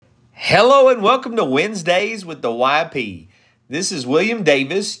Hello and welcome to Wednesdays with the YP. This is William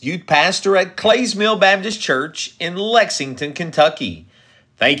Davis, youth pastor at Clays Mill Baptist Church in Lexington, Kentucky.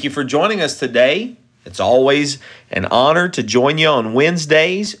 Thank you for joining us today. It's always an honor to join you on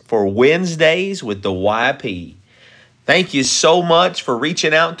Wednesdays for Wednesdays with the YP. Thank you so much for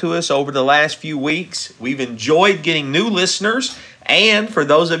reaching out to us over the last few weeks. We've enjoyed getting new listeners, and for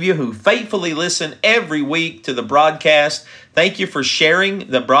those of you who faithfully listen every week to the broadcast, thank you for sharing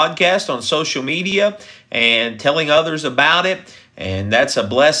the broadcast on social media and telling others about it. And that's a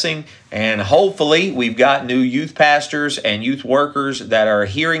blessing. And hopefully we've got new youth pastors and youth workers that are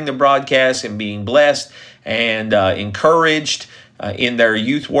hearing the broadcast and being blessed and encouraged in their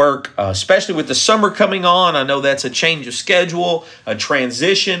youth work, especially with the summer coming on. I know that's a change of schedule, a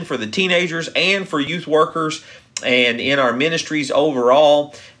transition for the teenagers and for youth workers and in our ministries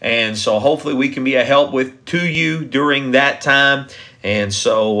overall. And so hopefully we can be a help to you during that time. And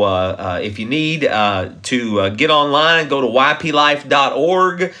so if you need to get online, go to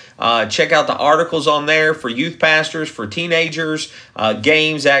yplife.org. Check out the articles on there for youth pastors, for teenagers,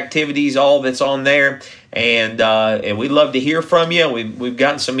 games, activities, all that's on there. And we'd love to hear from you. We've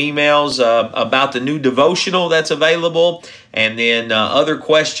gotten some emails about the new devotional that's available. And then other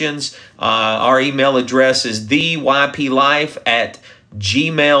questions. Our email address is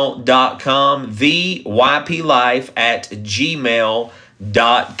theyplife@gmail.com,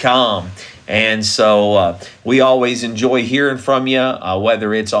 theyplife@gmail.com. And so we always enjoy hearing from you,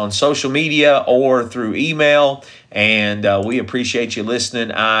 whether it's on social media or through email. And we appreciate you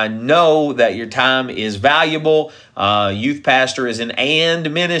listening. I know that your time is valuable. Youth pastor is an and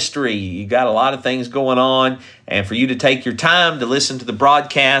ministry. You got a lot of things going on. And for you to take your time to listen to the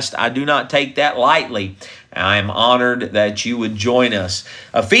broadcast, I do not take that lightly. I am honored that you would join us.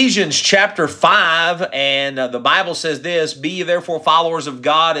 Ephesians chapter 5, and the Bible says this: "Be ye therefore followers of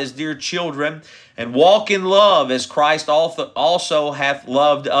God as dear children, and walk in love as Christ also hath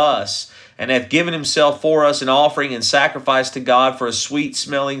loved us, and hath given himself for us an offering and sacrifice to God for a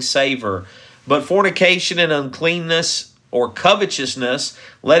sweet-smelling savor. But fornication and uncleanness or covetousness,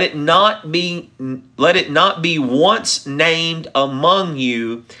 let it not be once named among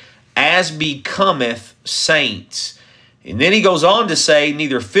you, as becometh saints." And then he goes on to say,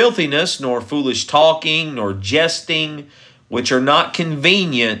 "Neither filthiness, nor foolish talking, nor jesting, which are not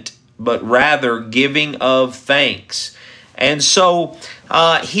convenient, but rather giving of thanks." And so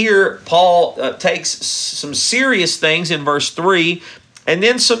here Paul takes some serious things in verse 3, and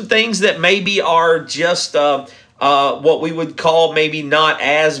then some things that maybe are just what we would call maybe not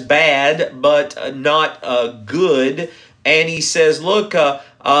as bad, but not good. And he says, look,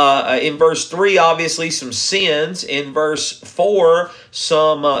 in verse 3, obviously some sins. In verse 4,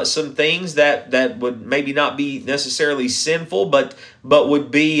 some things that would maybe not be necessarily sinful, but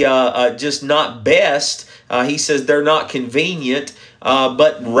would be just not best. He says they're not convenient,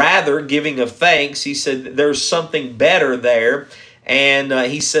 but rather giving of thanks. He said there's something better there, and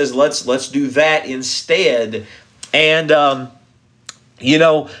he says let's do that instead. And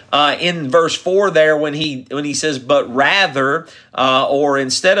in verse 4 there, when he says, but rather, or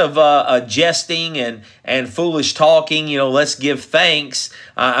instead of jesting and foolish talking, let's give thanks.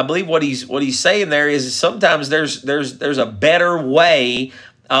 I believe what he's saying there is sometimes there's a better way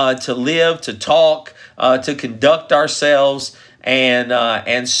to live, to talk, to conduct ourselves.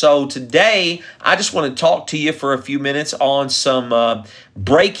 And so today, I just want to talk to you for a few minutes on some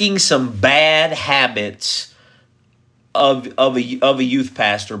breaking some bad habits of a youth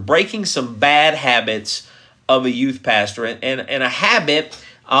pastor, breaking some bad habits of a youth pastor. And a habit,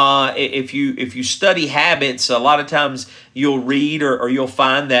 if you study habits, a lot of times you'll read or you'll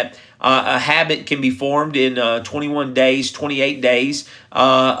find that a habit can be formed in 21 days, 28 days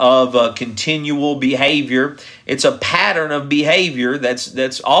of continual behavior. It's a pattern of behavior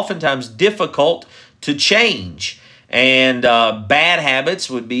that's oftentimes difficult to change. And bad habits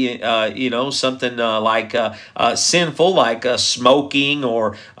would be, something like sinful, like smoking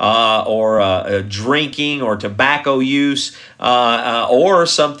or drinking or tobacco use, or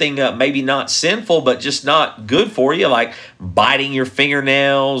something maybe not sinful but just not good for you, like biting your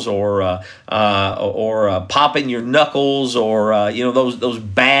fingernails or popping your knuckles, or those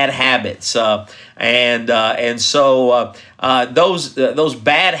bad habits. And so those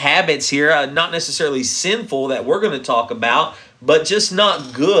bad habits here, not necessarily sinful that we're going to talk about, but just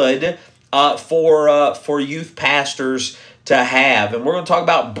not good for youth pastors to have. And we're going to talk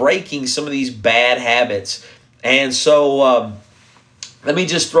about breaking some of these bad habits. And so let me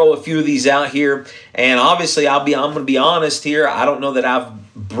just throw a few of these out here. And obviously I'm going to be honest here. I don't know that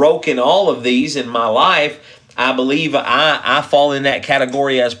I've broken all of these in my life. I believe I fall in that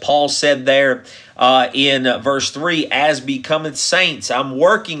category, as Paul said there in verse 3, as becometh saints. I'm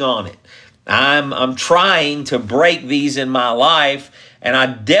working on it. I'm trying to break these in my life, and I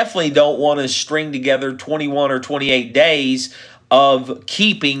definitely don't want to string together 21 or 28 days of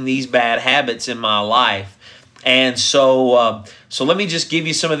keeping these bad habits in my life. And so let me just give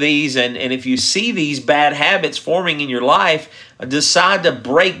you some of these. And if you see these bad habits forming in your life, decide to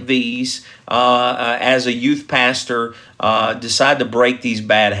break these as a youth pastor. Decide to break these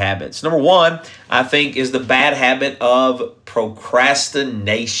bad habits. Number one, I think, is the bad habit of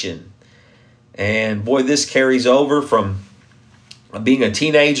procrastination. And boy, this carries over from being a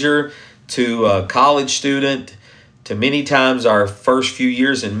teenager to a college student to many times our first few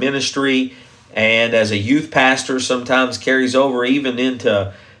years in ministry. And as a youth pastor, sometimes carries over even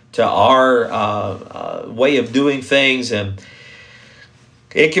into our way of doing things, and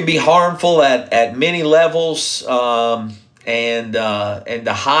it can be harmful at many levels. And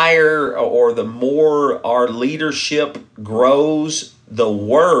the higher or the more our leadership grows, the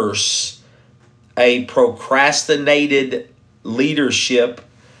worse a procrastinated leadership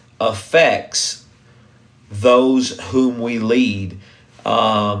affects those whom we lead.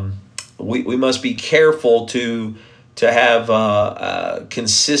 We must be careful to have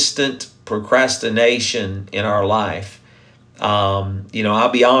consistent procrastination in our life. I'll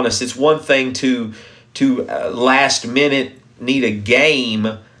be honest. It's one thing to last minute need a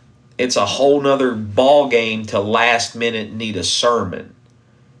game. It's a whole nother ball game to last minute need a sermon.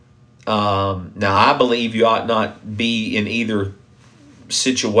 Now, I believe you ought not be in either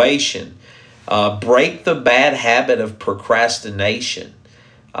situation. Break the bad habit of procrastination.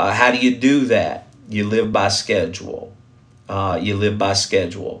 How do you do that? You live by schedule.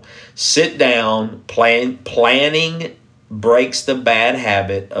 Sit down. Planning breaks the bad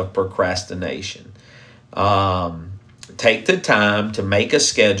habit of procrastination. Take the time to make a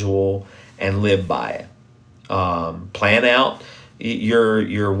schedule and live by it. Plan out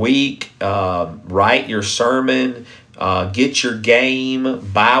your week. Write your sermon. Get your game.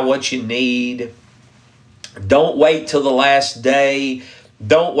 Buy what you need. Don't wait till the last day.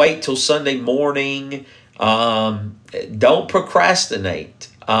 Don't wait till Sunday morning. Don't procrastinate.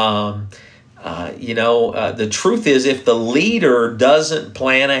 The truth is, if the leader doesn't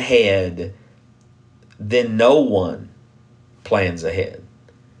plan ahead, then no one plans ahead.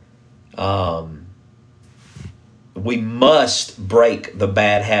 We must break the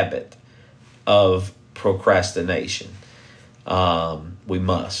bad habit of procrastination. We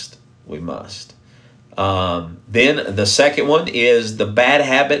must. Then the second one is the bad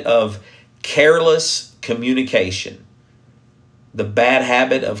habit of careless communication. The bad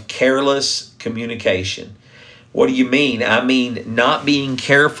habit of careless communication. What do you mean? I mean not being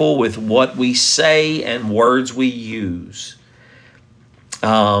careful with what we say and words we use.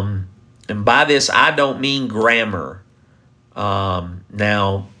 And by this, I don't mean grammar.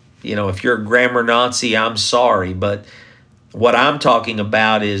 Now, if you're a grammar Nazi, I'm sorry, but what I'm talking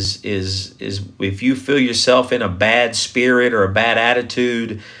about is if you feel yourself in a bad spirit or a bad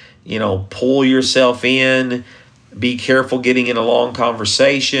attitude, pull yourself in. Be careful getting in a long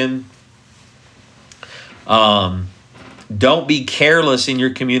conversation. Don't be careless in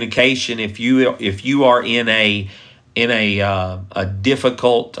your communication if you are in a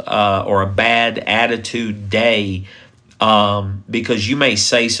difficult or a bad attitude day, because you may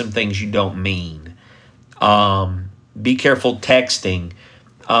say some things you don't mean. Be careful texting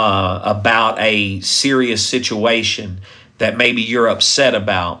about a serious situation that maybe you're upset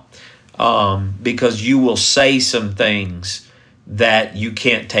about, because you will say some things that you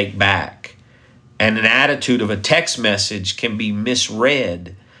can't take back. And an attitude of a text message can be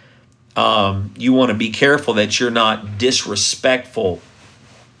misread. You want to be careful that you're not disrespectful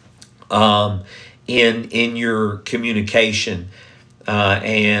in your communication,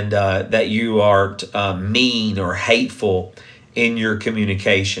 and that you aren't mean or hateful in your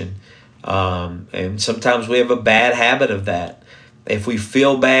communication. And sometimes we have a bad habit of that. If we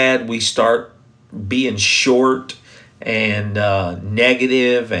feel bad, we start being short and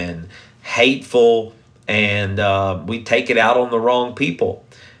negative and hateful, and we take it out on the wrong people.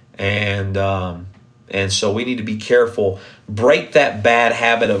 And so we need to be careful. Break that bad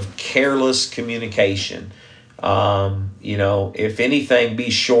habit of careless communication. If anything,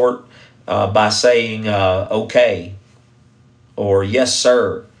 be short by saying okay or yes,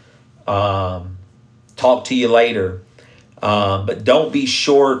 sir. Talk to you later. But don't be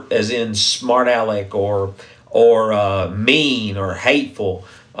short as in smart aleck or mean or hateful.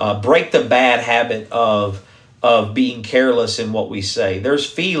 Break the bad habit of being careless in what we say. There's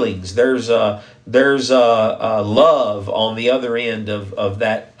feelings. There's there's love on the other end of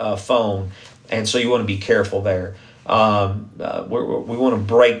that phone, and so you want to be careful there. We want to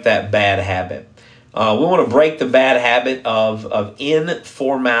break that bad habit. We want to break the bad habit of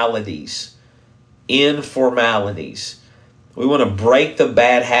informalities. Informalities. We want to break the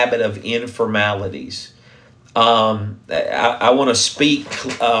bad habit of informalities. I want to speak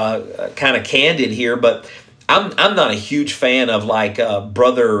kind of candid here, but I'm not a huge fan of like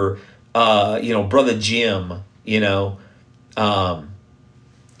brother Jim. You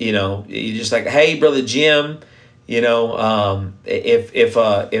just like, hey, brother Jim. If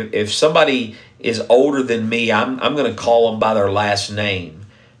somebody is older than me, I'm going to call them by their last name.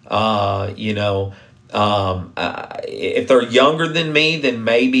 If they're younger than me, then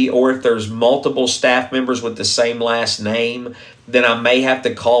maybe, or if there's multiple staff members with the same last name, then I may have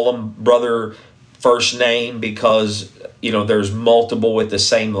to call them brother first name because, there's multiple with the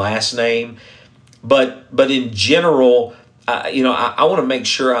same last name. But in general, I want to make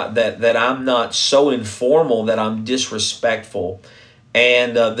sure that I'm not so informal that I'm disrespectful.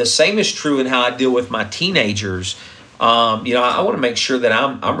 And the same is true in how I deal with my teenagers. I want to make sure that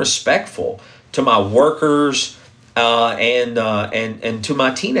I'm respectful to my workers and to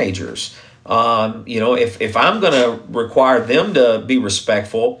my teenagers. If I'm going to require them to be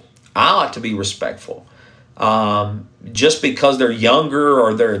respectful, I ought to be respectful. Just because they're younger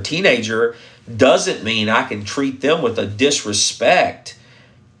or they're a teenager doesn't mean I can treat them with a disrespect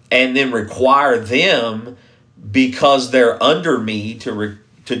and then require them because they're under me to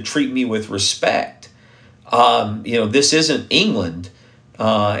treat me with respect. This isn't England,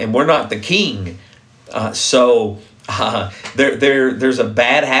 and we're not the king. So there's a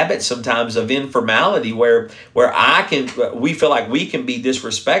bad habit sometimes of informality where we feel like we can be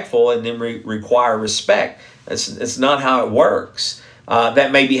disrespectful and then require respect. It's not how it works.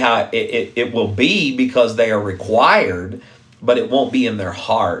 That may be how it will be because they are required, but it won't be in their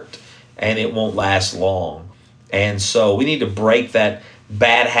heart and it won't last long. And so we need to break that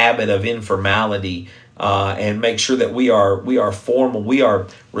bad habit of informality and make sure that we are formal, we are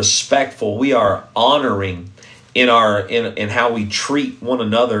respectful, we are honoring in how we treat one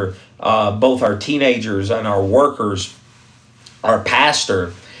another, both our teenagers and our workers, our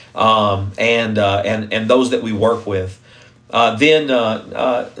pastor, and those that we work with. Then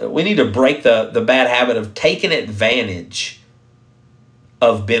we need to break the bad habit of taking advantage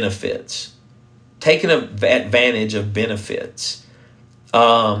of benefits. Taking advantage of benefits.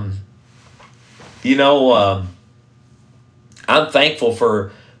 I'm thankful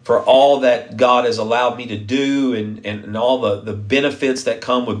for all that God has allowed me to do and all the benefits that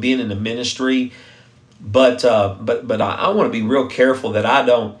come with being in the ministry. But I want to be real careful that I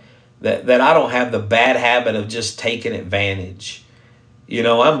don't have the bad habit of just taking advantage.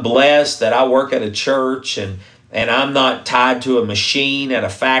 I'm blessed that I work at a church and I'm not tied to a machine at a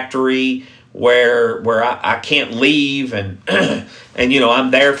factory where I can't leave and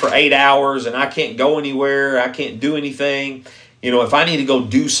I'm there for 8 hours and I can't go anywhere. I can't do anything. If I need to go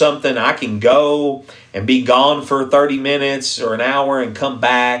do something, I can go and be gone for 30 minutes or an hour and come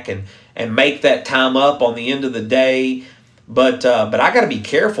back and make that time up on the end of the day. But I got to be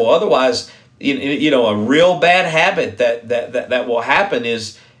careful. Otherwise, a real bad habit that will happen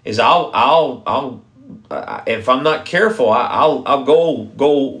is I'll if I'm not careful, I'll go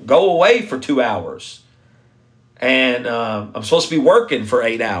away for 2 hours, and I'm supposed to be working for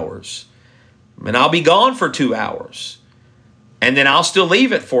 8 hours, and I'll be gone for 2 hours, and then I'll still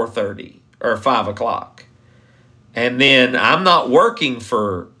leave at 4:30 or 5 o'clock, and then I'm not working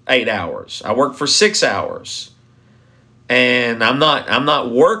for 8 hours. I work for 6 hours. And I'm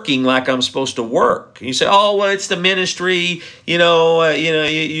not working like I'm supposed to work. You say, oh, well, it's the ministry.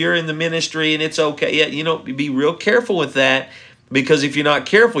 You're in the ministry and it's okay. Yeah, be real careful with that, because if you're not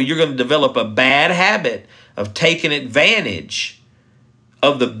careful, you're going to develop a bad habit of taking advantage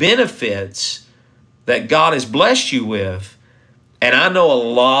of the benefits that God has blessed you with. And I know a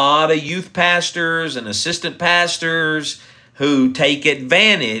lot of youth pastors and assistant pastors who take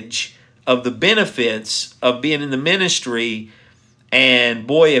advantage of the benefits of being in the ministry. And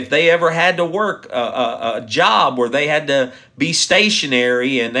boy, if they ever had to work a job where they had to be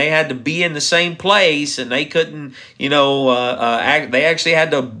stationary and they had to be in the same place and they couldn't, they actually had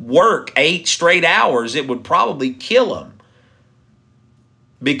to work 8 straight hours, it would probably kill them,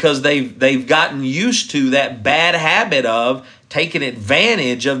 because they've gotten used to that bad habit of taking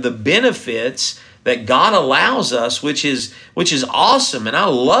advantage of the benefits that God allows us, which is awesome, and I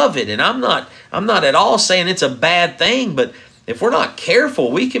love it. And I'm not at all saying it's a bad thing, but if we're not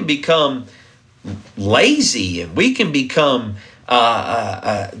careful, we can become lazy and we can become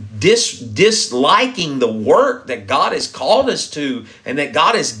disliking the work that God has called us to and that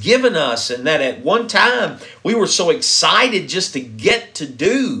God has given us, and that at one time we were so excited just to get to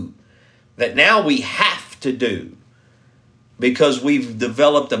do, that now we have to do, because we've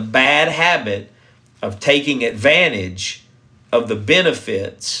developed a bad habit of taking advantage of the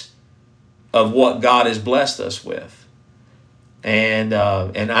benefits of what God has blessed us with. And I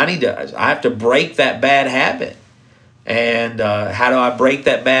have to break that bad habit. And how do I break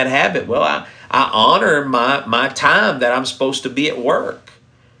that bad habit? Well, I honor my time that I'm supposed to be at work,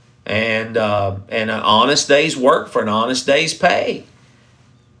 and an honest day's work for an honest day's pay.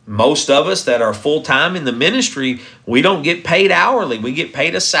 Most of us that are full-time in the ministry, we don't get paid hourly. We get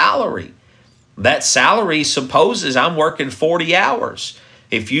paid a salary. That salary supposes I'm working 40 hours.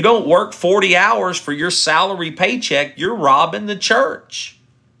 If you don't work 40 hours for your salary paycheck, you're robbing the church.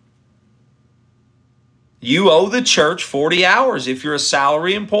 You owe the church 40 hours if you're a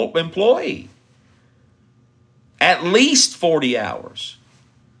salary employee. At least 40 hours.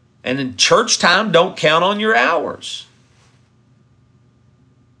 And in church time, don't count on your hours.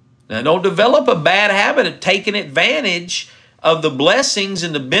 Now, don't develop a bad habit of taking advantage of the blessings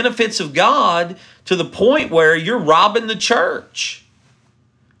and the benefits of God to the point where you're robbing the church.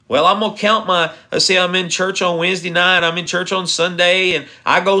 Well, I'm going to count let's say I'm in church on Wednesday night, I'm in church on Sunday, and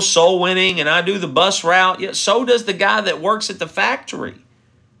I go soul winning and I do the bus route. Yeah, so does the guy that works at the factory.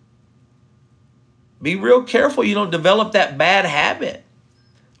 Be real careful you don't develop that bad habit.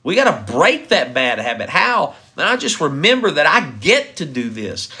 We got to break that bad habit. How? And I just remember that I get to do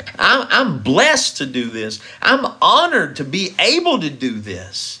this. I'm blessed to do this. I'm honored to be able to do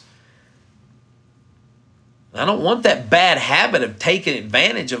this. I don't want that bad habit of taking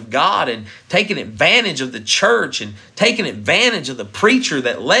advantage of God and taking advantage of the church and taking advantage of the preacher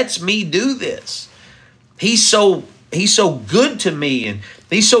that lets me do this. He's so good to me, and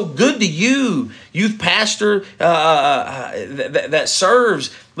he's so good to you, youth pastor that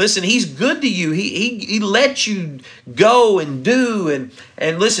serves. Listen, he's good to you. He lets you go and do,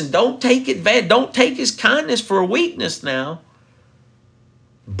 and listen, don't take advantage. Don't take his kindness for a weakness now.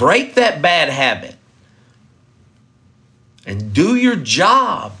 Break that bad habit and do your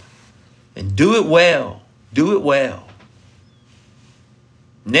job and do it well. Do it well.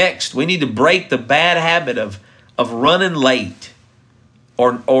 Next, we need to break the bad habit of running late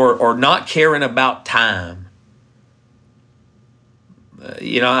or not caring about time.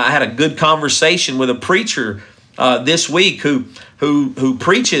 I had a good conversation with a preacher this week who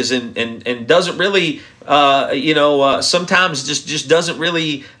preaches and doesn't really sometimes just doesn't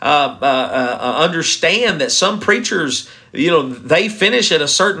really understand that some preachers, they finish at a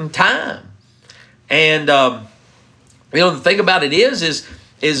certain time. And the thing about it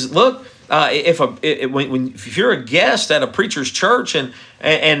is look, if you're a guest at a preacher's church and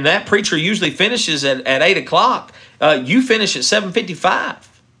that preacher usually finishes at 8 o'clock, you finish at 7:55.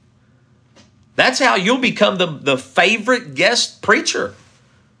 That's how you'll become the favorite guest preacher.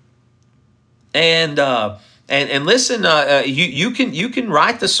 And listen, you can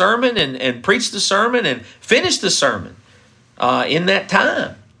write the sermon and preach the sermon and finish the sermon in that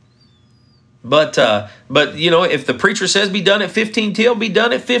time. But if the preacher says be done at 15 till, be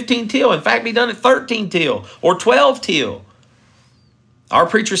done at 15 till. In fact, be done at 13 till or 12 till. Our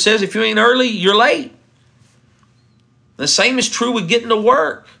preacher says if you ain't early, you're late. The same is true with getting to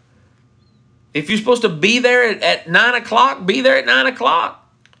work. If you're supposed to be there at 9 o'clock, be there at 9 o'clock.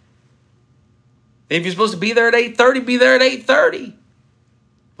 If you're supposed to be there at 8:30, be there at 8:30.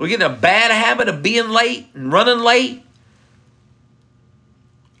 We're getting a bad habit of being late and running late.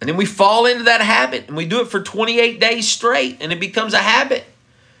 And then we fall into that habit and we do it for 28 days straight and it becomes a habit.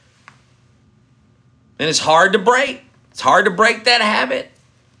 And it's hard to break. It's hard to break that habit.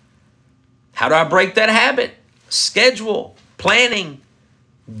 How do I break that habit? Schedule, planning,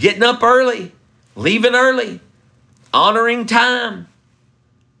 getting up early, leaving early, honoring time.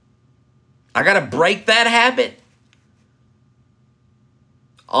 I got to break that habit.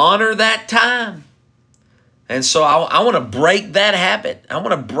 Honor that time. And so I want to break that habit. I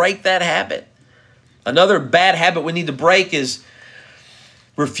want to break that habit. Another bad habit we need to break is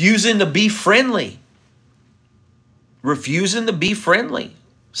refusing to be friendly. Refusing to be friendly.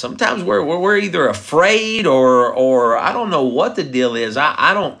 Sometimes we're either afraid or I don't know what the deal is.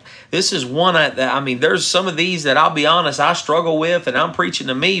 This is one there's some of these that I'll be honest I struggle with, and I'm preaching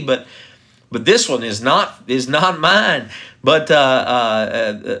to me, but this one is not mine. But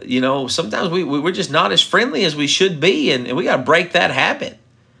sometimes we're just not as friendly as we should be, and we got to break that habit.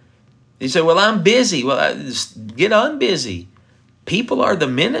 You say, well, I'm busy. Well, just get unbusy. People are the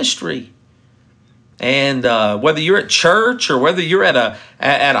ministry. And whether you're at church or whether you're at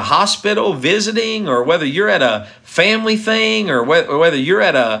a hospital visiting, or whether you're at a family thing, or whether you're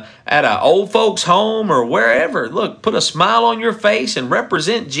at a old folks home or wherever, look, put a smile on your face and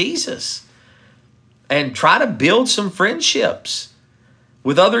represent Jesus. And try to build some friendships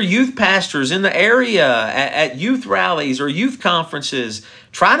with other youth pastors in the area, at youth rallies or youth conferences.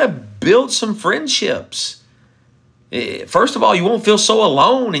 Try to build some friendships. First of all, you won't feel so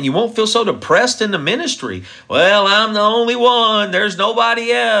alone, and you won't feel so depressed in the ministry. Well, I'm the only one. There's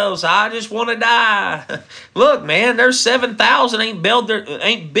nobody else. I just want to die. Look, man, there's 7,000 ain't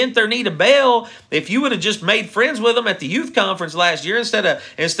bent their knee to Baal. If you would have just made friends with them at the youth conference last year, instead of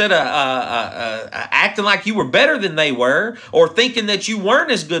acting like you were better than they were, or thinking that you weren't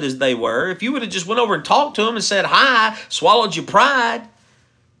as good as they were, if you would have just went over and talked to them and said hi, swallowed your pride,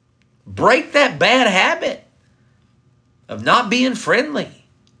 break that bad habit of not being friendly.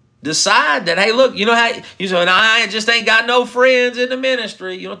 Decide that, hey, look, you know how you say, I just ain't got no friends in the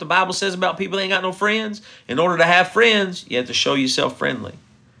ministry. You know what the Bible says about people that ain't got no friends? In order to have friends, you have to show yourself friendly.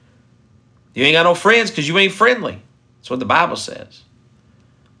 You ain't got no friends because you ain't friendly. That's what the Bible says.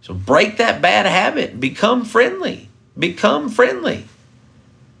 So break that bad habit. Become friendly. Become friendly.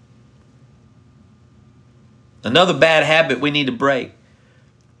 Another bad habit we need to break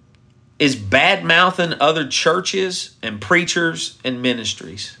is bad-mouthing other churches and preachers and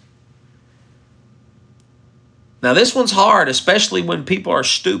ministries. Now, this one's hard, especially when people are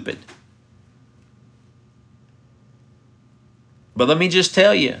stupid. But let me just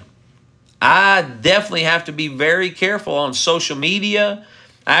tell you, I definitely have to be very careful on social media.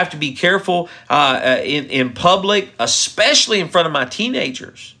 I have to be careful in public, especially in front of my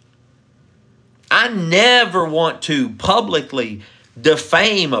teenagers. I never want to publicly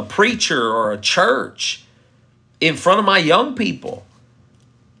defame a preacher or a church in front of my young people.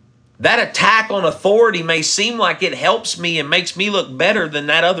 That attack on authority may seem like it helps me and makes me look better than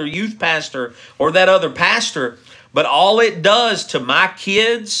that other youth pastor or that other pastor, but all it does to my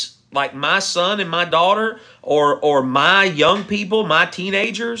kids, like my son and my daughter, or my young people, my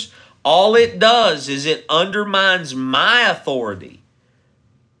teenagers, all it does is it undermines my authority,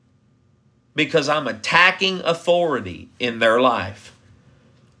 because I'm attacking authority in their life.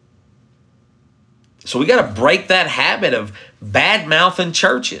 So we got to break that habit of bad-mouthing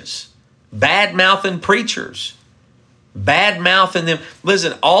churches, bad-mouthing preachers, bad-mouthing them.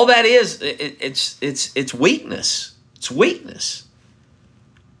 Listen, all that is, it's weakness. It's weakness.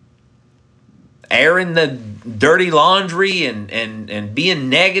 Airing the dirty laundry and being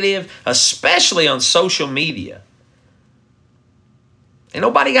negative, especially on social media. Ain't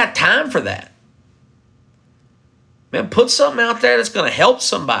nobody got time for that. Man, put something out there that's going to help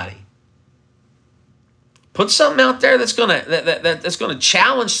somebody. Put something out there that's going to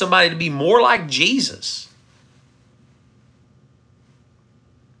challenge somebody to be more like Jesus.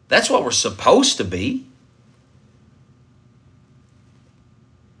 That's what we're supposed to be.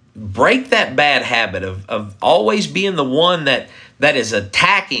 Break that bad habit of always being the one that is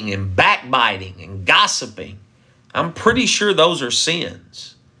attacking and backbiting and gossiping. I'm pretty sure those are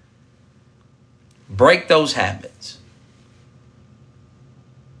sins. Break those habits.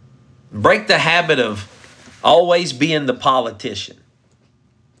 Break the habit of always being the politician.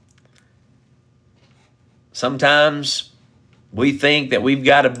 Sometimes we think that we've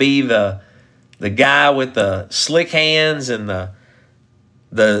got to be the guy with the slick hands and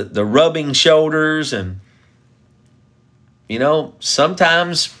the rubbing shoulders, and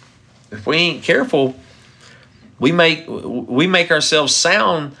sometimes if we ain't careful, we make ourselves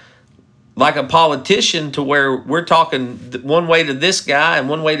sound like a politician, to where we're talking one way to this guy and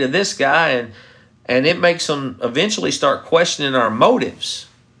one way to this guy, and it makes them eventually start questioning our motives.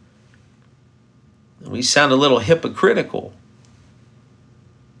 We sound a little hypocritical.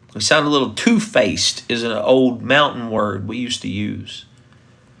 We sound a little two-faced, is an old mountain word we used to use.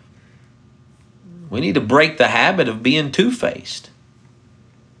 We need to break the habit of being two-faced.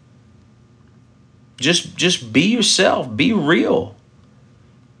 Just be yourself. Be real.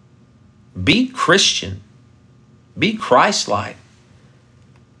 Be Christian. Be Christ-like.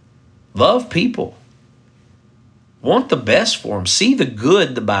 Love people. Want the best for them. See the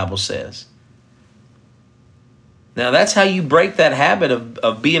good, the Bible says. Now, that's how you break that habit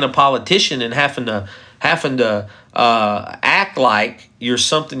of being a politician and having to act like you're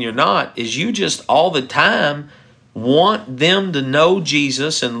something you're not, is you just all the time want them to know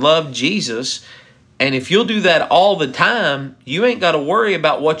Jesus and love Jesus. And if you'll do that all the time, you ain't got to worry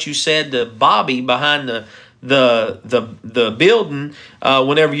about what you said to Bobby behind the building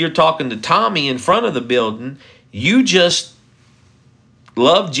whenever you're talking to Tommy in front of the building. You just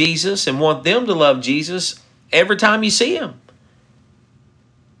love Jesus and want them to love Jesus every time you see them.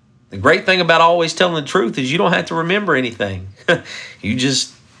 The great thing about always telling the truth is you don't have to remember anything. You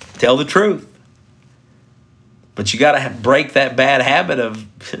just tell the truth. But you got to break that bad habit of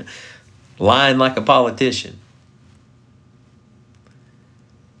lying like a politician.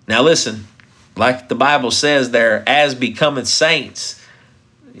 Now listen, like the Bible says there, as becometh saints,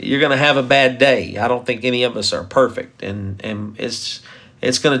 you're going to have a bad day. I don't think any of us are perfect. And it's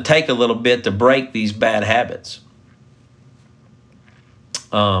going to take a little bit to break these bad habits.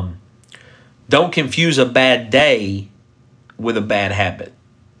 Don't confuse a bad day with a bad habit.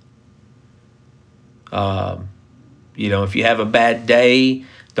 If you have a bad day,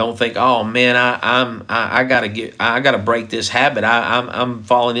 don't think, oh man, I gotta break this habit. I'm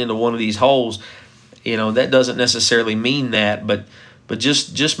falling into one of these holes. That doesn't necessarily mean that, but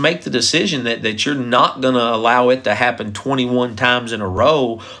just make the decision that you're not going to allow it to happen 21 times in a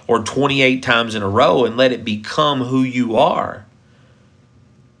row or 28 times in a row and let it become who you are.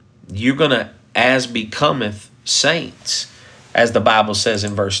 You're going to, as becometh saints, as the Bible says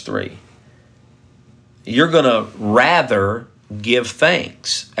in verse 3. You're going to rather give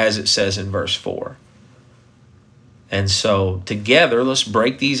thanks, as it says in verse 4. And so together, let's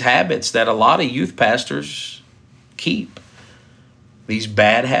break these habits that a lot of youth pastors keep. These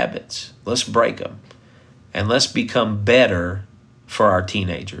bad habits. Let's break them. And let's become better for our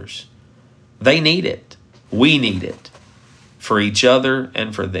teenagers. They need it. We need it. For each other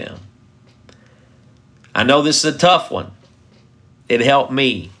and for them. I know this is a tough one. It helped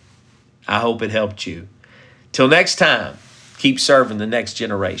me. I hope it helped you. Till next time, keep serving the next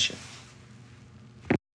generation.